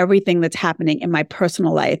keep everything that's happening in my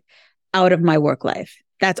personal life out of my work life.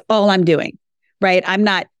 That's all I'm doing, right? I'm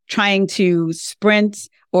not trying to sprint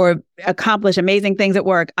or accomplish amazing things at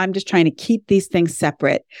work. I'm just trying to keep these things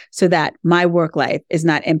separate so that my work life is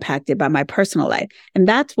not impacted by my personal life. And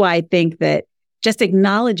that's why I think that just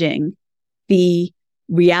acknowledging the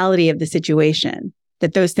reality of the situation,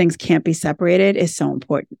 that those things can't be separated, is so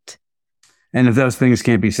important. And if those things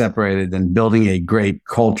can't be separated, then building a great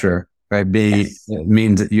culture, right? It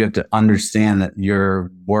means that you have to understand that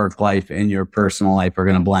your work life and your personal life are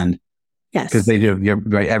going to blend. Yes. Because they do.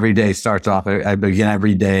 Right. Every day starts off, I begin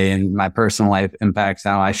every day, and my personal life impacts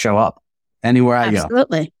how I show up anywhere I go.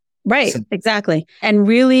 Absolutely. Right. So, exactly. And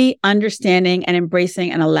really understanding and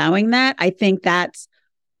embracing and allowing that, I think that's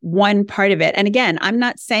one part of it. And again, I'm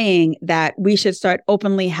not saying that we should start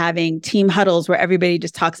openly having team huddles where everybody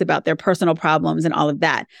just talks about their personal problems and all of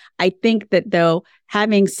that. I think that though,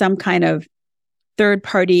 having some kind of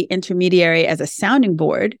third-party intermediary as a sounding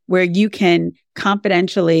board where you can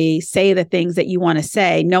confidentially say the things that you want to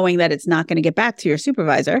say, knowing that it's not going to get back to your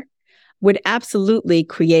supervisor, would absolutely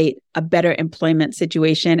create a better employment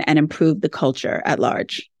situation and improve the culture at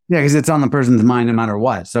large. Yeah, because it's on the person's mind no matter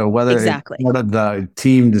what. So whether it's part of the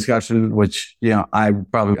team discussion, which, I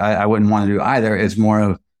wouldn't want to do either, it's more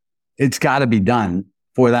of, it's got to be done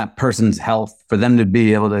for that person's health, for them to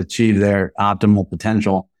be able to achieve their optimal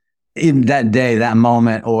potential in that day, that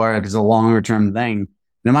moment, or if it's a longer term thing.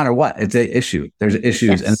 No matter what, it's an issue. There's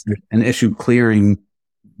issues and an issue clearing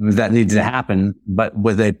that needs to happen, but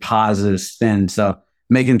with a positive spin. So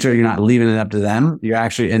making sure you're not leaving it up to them, you're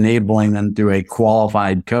actually enabling them through a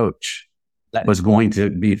qualified coach that was going to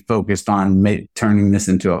be focused on turning this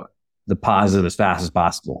into the positive as fast as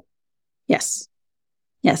possible. Yes.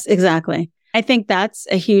 Yes, exactly. I think that's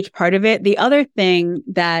a huge part of it. The other thing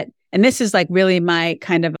that, and this is like really my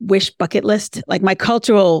kind of wish bucket list, like my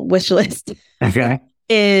cultural wish list. Okay.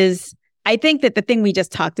 Is I think that the thing we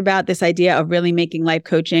just talked about, this idea of really making life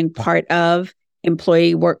coaching part of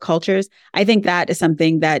employee work cultures, I think that is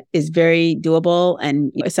something that is very doable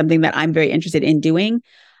and something that I'm very interested in doing.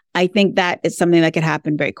 I think that is something that could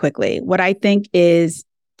happen very quickly. What I think is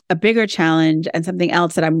a bigger challenge and something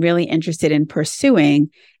else that I'm really interested in pursuing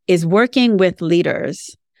is working with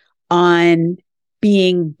leaders on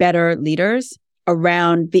being better leaders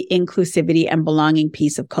around the inclusivity and belonging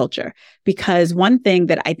piece of culture. Because one thing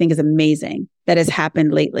that I think is amazing that has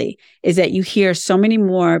happened lately is that you hear so many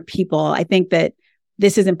more people. I think that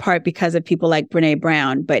this is in part because of people like Brene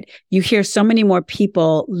Brown, but you hear so many more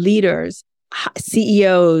people, leaders,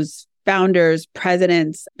 CEOs, founders,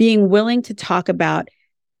 presidents, being willing to talk about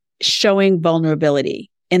showing vulnerability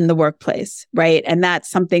in the workplace, right? And that's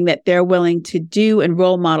something that they're willing to do and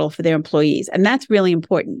role model for their employees. And that's really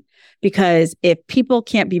important because if people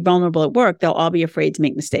can't be vulnerable at work, they'll all be afraid to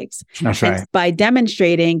make mistakes. That's right. And by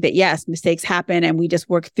demonstrating that, yes, mistakes happen and we just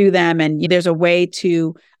work through them and there's a way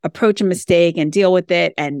to approach a mistake and deal with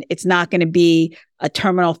it. And it's not going to be a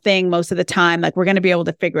terminal thing most of the time. Like we're going to be able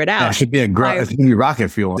to figure it out. It should be it's going to be rocket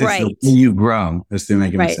fuel. Right. It's the way you grow is to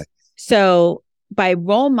make a mistake. So by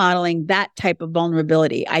role modeling that type of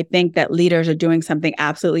vulnerability, I think that leaders are doing something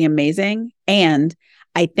absolutely amazing. And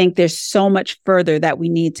I think there's so much further that we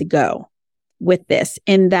need to go with this,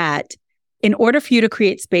 in that in order for you to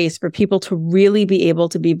create space for people to really be able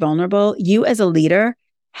to be vulnerable, you as a leader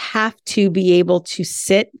have to be able to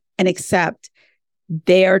sit and accept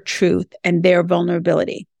their truth and their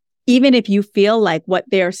vulnerability. Even if you feel like what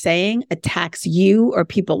they're saying attacks you or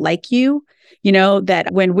people like you, that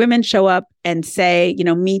when women show up and say,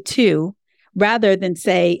 me too, rather than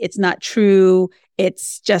say it's not true,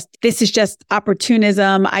 this is just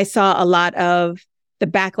opportunism. I saw a lot of the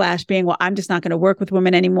backlash being, well, I'm just not going to work with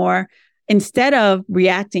women anymore. Instead of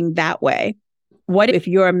reacting that way, what if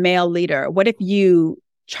you're a male leader? What if you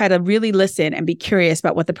try to really listen and be curious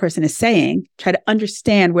about what the person is saying, try to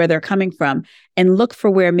understand where they're coming from and look for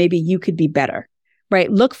where maybe you could be better, right?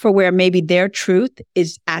 Look for where maybe their truth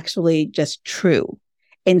is actually just true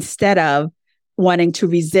instead of wanting to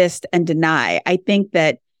resist and deny. I think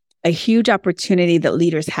that a huge opportunity that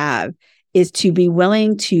leaders have is to be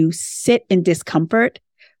willing to sit in discomfort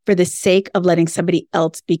for the sake of letting somebody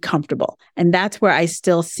else be comfortable. And that's where I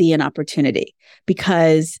still see an opportunity,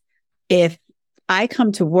 because if I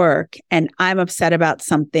come to work and I'm upset about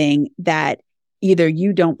something that either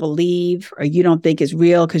you don't believe or you don't think is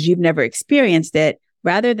real because you've never experienced it,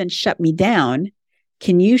 rather than shut me down,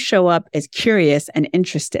 can you show up as curious and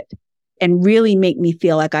interested and really make me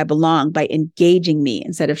feel like I belong by engaging me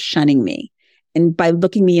instead of shunning me and by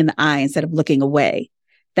looking me in the eye instead of looking away?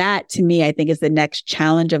 That, to me, I think is the next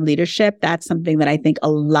challenge of leadership. That's something that I think a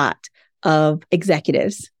lot of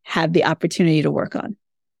executives have the opportunity to work on.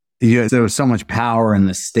 There was so much power in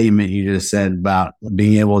the statement you just said about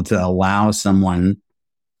being able to allow someone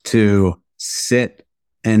to sit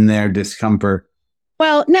in their discomfort.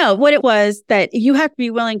 Well, no, what it was that you have to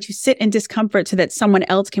be willing to sit in discomfort so that someone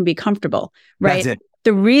else can be comfortable, right? That's it.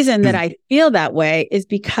 The reason that I feel that way is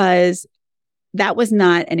because that was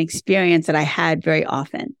not an experience that I had very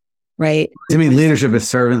often, right? To me, leadership is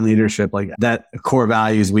servant leadership, like that core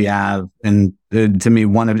values we have. And to me,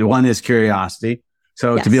 one is curiosity.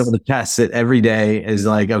 So Yes. to be able to test it every day is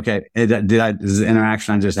like, okay, this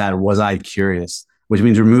interaction I just had, was I curious? Which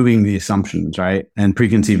means removing the assumptions, right? And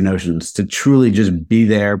preconceived notions to truly just be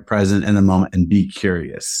there, present in the moment and be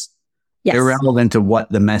curious. Yes. Irrelevant to what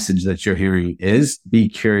the message that you're hearing is, be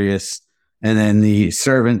curious. And then the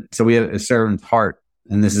servant, so we have a servant's heart.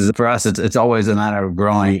 And this is, for us, it's always a matter of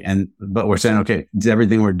growing. But we're saying, okay, it's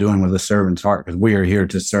everything we're doing with a servant's heart because we are here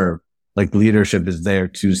to serve. Like leadership is there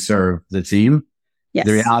to serve the team. Yes.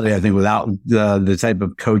 The reality, I think, without the type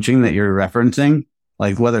of coaching that you're referencing,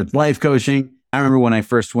 like whether it's life coaching. I remember when I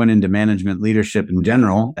first went into management leadership in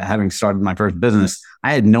general, having started my first business,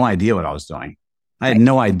 I had no idea what I was doing. I had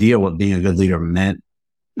no idea what being a good leader meant.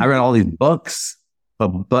 I read all these books,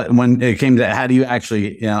 but when it came to how do you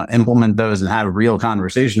actually implement those and have real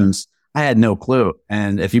conversations, I had no clue.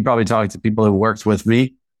 And if you probably talk to people who worked with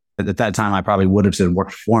me, at that time, I probably would have said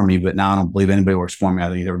worked for me, but now I don't believe anybody works for me. I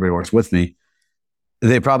think everybody works with me.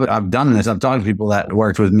 I've done this. I've talked to people that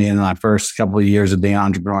worked with me in my first couple of years of being an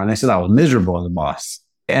entrepreneur, and they said I was miserable as a boss.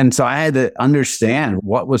 And so I had to understand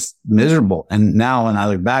what was miserable. And now when I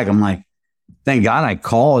look back, I'm like, thank God I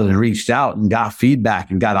called and reached out and got feedback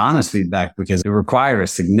and got honest feedback because it required a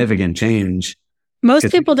significant change. Most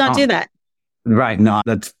people don't do that. Right. No,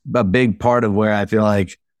 that's a big part of where I feel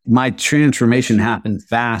like my transformation happened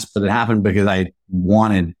fast, but it happened because I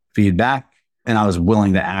wanted feedback. And I was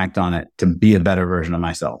willing to act on it to be a better version of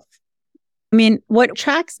myself. I mean, what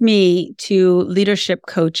attracts me to leadership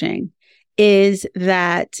coaching is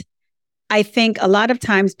that I think a lot of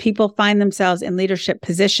times people find themselves in leadership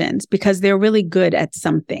positions because they're really good at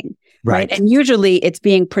something, right? And usually it's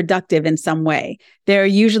being productive in some way. They're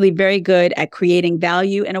usually very good at creating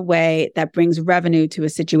value in a way that brings revenue to a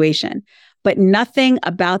situation. but nothing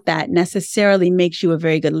about that necessarily makes you a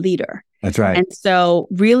very good leader. That's right. And so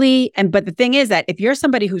really, but the thing is that if you're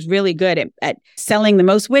somebody who's really good at selling the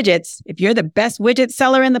most widgets, if you're the best widget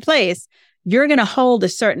seller in the place, you're going to hold a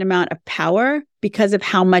certain amount of power because of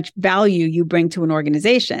how much value you bring to an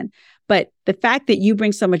organization. But the fact that you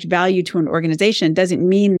bring so much value to an organization doesn't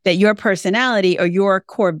mean that your personality or your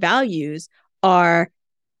core values are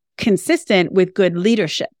consistent with good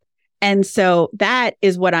leadership. And so that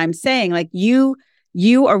is what I'm saying. Like you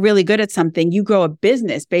are really good at something. You grow a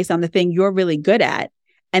business based on the thing you're really good at.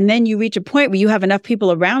 And then you reach a point where you have enough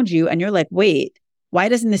people around you and you're like, wait, why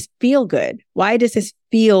doesn't this feel good? Why does this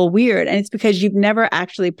feel weird? And it's because you've never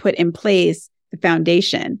actually put in place the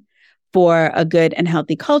foundation for a good and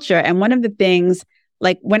healthy culture. And one of the things,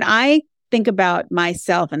 like when I think about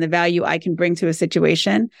myself and the value I can bring to a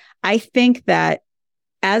situation, I think that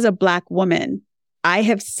as a Black woman, I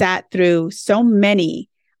have sat through so many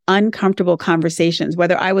uncomfortable conversations,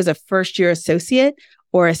 whether I was a first-year associate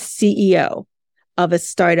or a CEO of a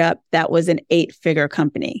startup that was an 8-figure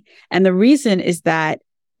company. And the reason is that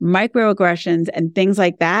microaggressions and things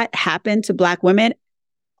like that happen to Black women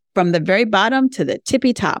from the very bottom to the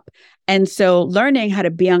tippy top. And so learning how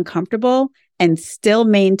to be uncomfortable and still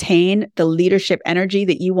maintain the leadership energy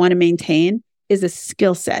that you want to maintain is a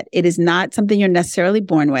skill set. It is not something you're necessarily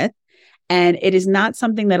born with. And it is not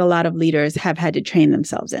something that a lot of leaders have had to train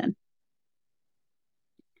themselves in.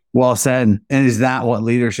 Well said. And is that what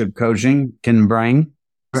leadership coaching can bring?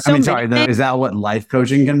 Is that what life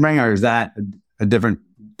coaching can bring, or is that a different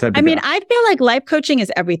type of I feel like life coaching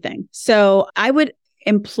is everything. So I would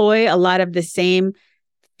employ a lot of the same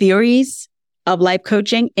theories of life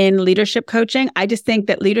coaching in leadership coaching. I just think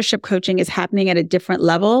that leadership coaching is happening at a different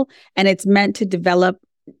level, and it's meant to develop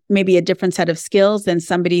maybe a different set of skills than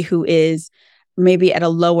somebody who is maybe at a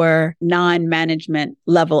lower non-management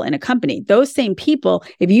level in a company. Those same people,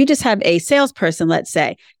 if you just have a salesperson, let's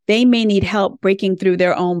say, they may need help breaking through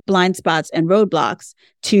their own blind spots and roadblocks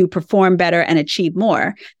to perform better and achieve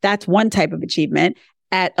more. That's one type of achievement.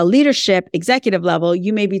 At a leadership executive level,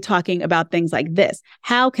 you may be talking about things like this.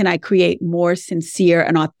 How can I create more sincere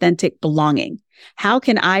and authentic belonging? How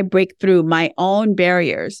can I break through my own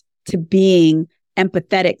barriers to being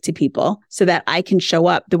empathetic to people so that I can show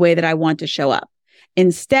up the way that I want to show up,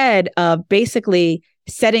 instead of basically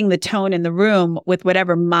setting the tone in the room with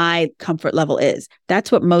whatever my comfort level is?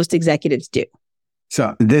 That's what most executives do.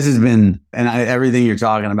 So this has been, everything you're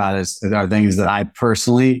talking about are things that I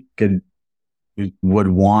personally could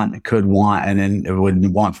want, and then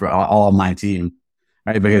would want for all of my team,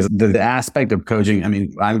 right? Because the aspect of coaching,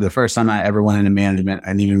 the first time I ever went into management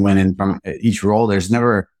and even went in from each role, there's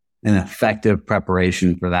never an effective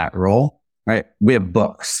preparation for that role, right? We have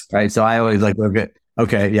books, right? So I always look at,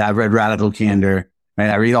 I've read Radical Candor,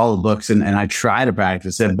 right? I read all the books and I try to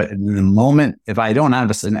practice it. But in the moment, if I don't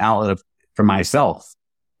have an outlet for myself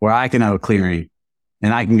where I can have a clearing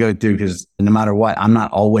and I can go through, because no matter what, I'm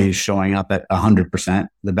not always showing up at 100%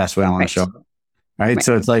 the best way I want to show up, right?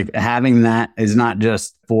 So it's like having that is not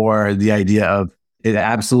just for the idea of, it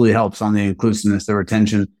absolutely helps on the inclusiveness, the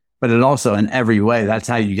retention, but it also, in every way, that's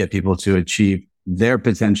how you get people to achieve their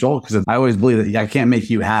potential. Because I always believe that I can't make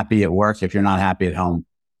you happy at work if you're not happy at home.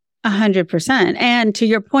 100%. And to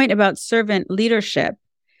your point about servant leadership,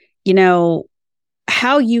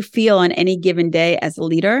 how you feel on any given day as a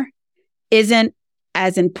leader isn't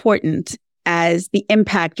as important as the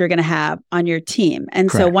impact you're going to have on your team. And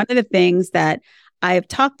Correct. So one of the things that I've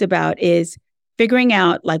talked about is figuring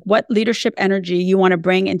out what leadership energy you want to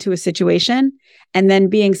bring into a situation, and then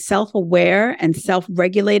being self-aware and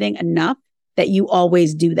self-regulating enough that you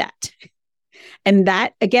always do that. And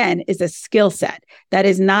that, again, is a skill set. That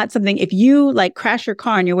is not something, if you crash your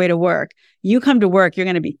car on your way to work, you come to work, you're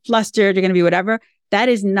going to be flustered, you're going to be whatever. That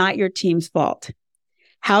is not your team's fault.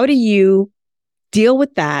 How do you deal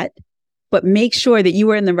with that, but make sure that you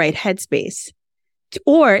are in the right headspace?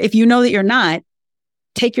 Or if you know that you're not,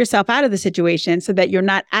 take yourself out of the situation so that you're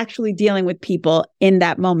not actually dealing with people in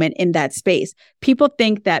that moment, in that space. People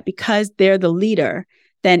think that because they're the leader,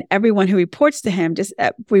 then everyone who reports to him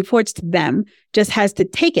reports to them, just has to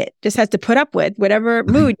take it, just has to put up with whatever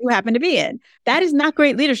mood you happen to be in. That is not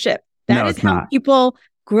great leadership. That is how people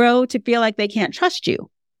grow to feel like they can't trust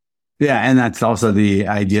you. Yeah. And that's also the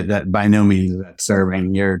idea that by no means that's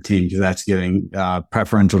serving your team, because that's giving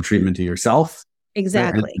preferential treatment to yourself.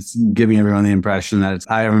 Exactly. It's giving everyone the impression that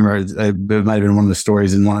I remember it might have been one of the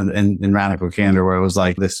stories in Radical Candor where it was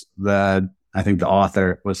like this, I think the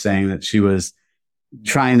author was saying that she was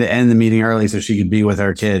trying to end the meeting early so she could be with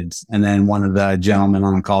her kids. And then one of the gentlemen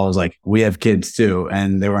on the call was like, we have kids too.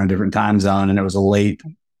 And they were on a different time zone and it was a late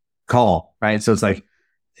call, right? So it's like,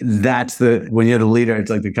 when you're the leader, it's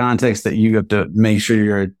like the context that you have to make sure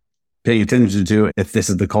you're paying attention to, if this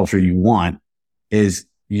is the culture you want, is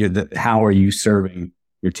how are you serving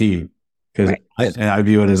your team? Because I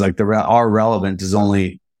view it as like our relevance is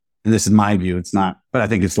only, and this is my view, it's not, but I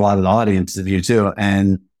think it's a lot of the audience's view too.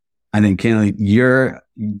 And I think, Kaylee,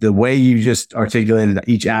 the way you just articulated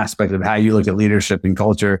each aspect of how you look at leadership and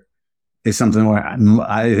culture is something where I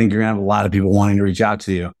think you're going to have a lot of people wanting to reach out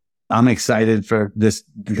to you. I'm excited for this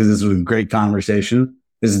because this was a great conversation.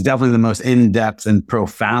 This is definitely the most in-depth and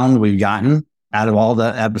profound we've gotten out of all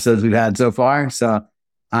the episodes we've had so far. So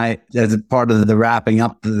as a part of the wrapping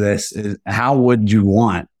up to this, is how would you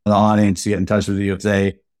want the audience to get in touch with you if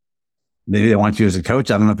maybe they want you as a coach?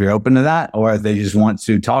 I don't know if you're open to that, or if they just want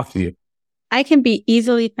to talk to you. I can be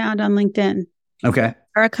easily found on LinkedIn. Okay.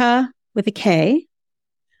 Erica with a K,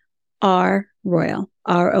 R Royal,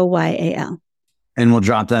 Royal. And we'll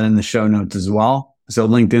drop that in the show notes as well. So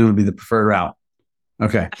LinkedIn would be the preferred route.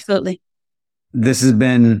 Okay. Absolutely. This has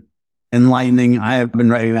been enlightening. I have been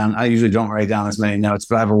writing down, I usually don't write down as many notes,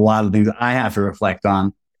 but I have a lot of things that I have to reflect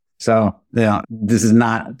on. So, this is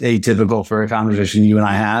not atypical for a conversation you and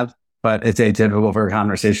I have, but it's atypical for a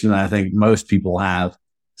conversation that I think most people have.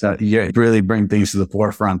 So you really bring things to the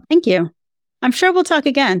forefront. Thank you. I'm sure we'll talk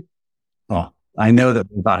again. Well, I know that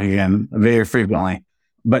we'll talk again very frequently,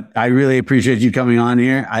 but I really appreciate you coming on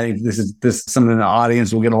here. I think this is something the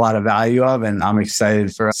audience will get a lot of value of, and I'm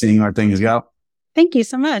excited for seeing where things go. Thank you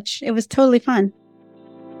so much. It was totally fun.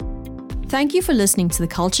 Thank you for listening to the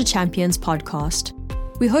Culture Champions podcast.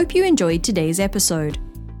 We hope you enjoyed today's episode.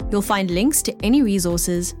 You'll find links to any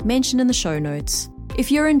resources mentioned in the show notes. If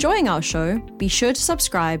you're enjoying our show, be sure to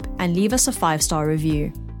subscribe and leave us a 5-star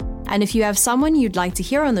review. And if you have someone you'd like to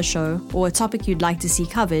hear on the show or a topic you'd like to see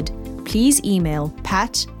covered, please email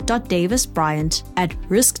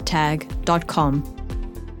pat.davisbryant@risktag.com.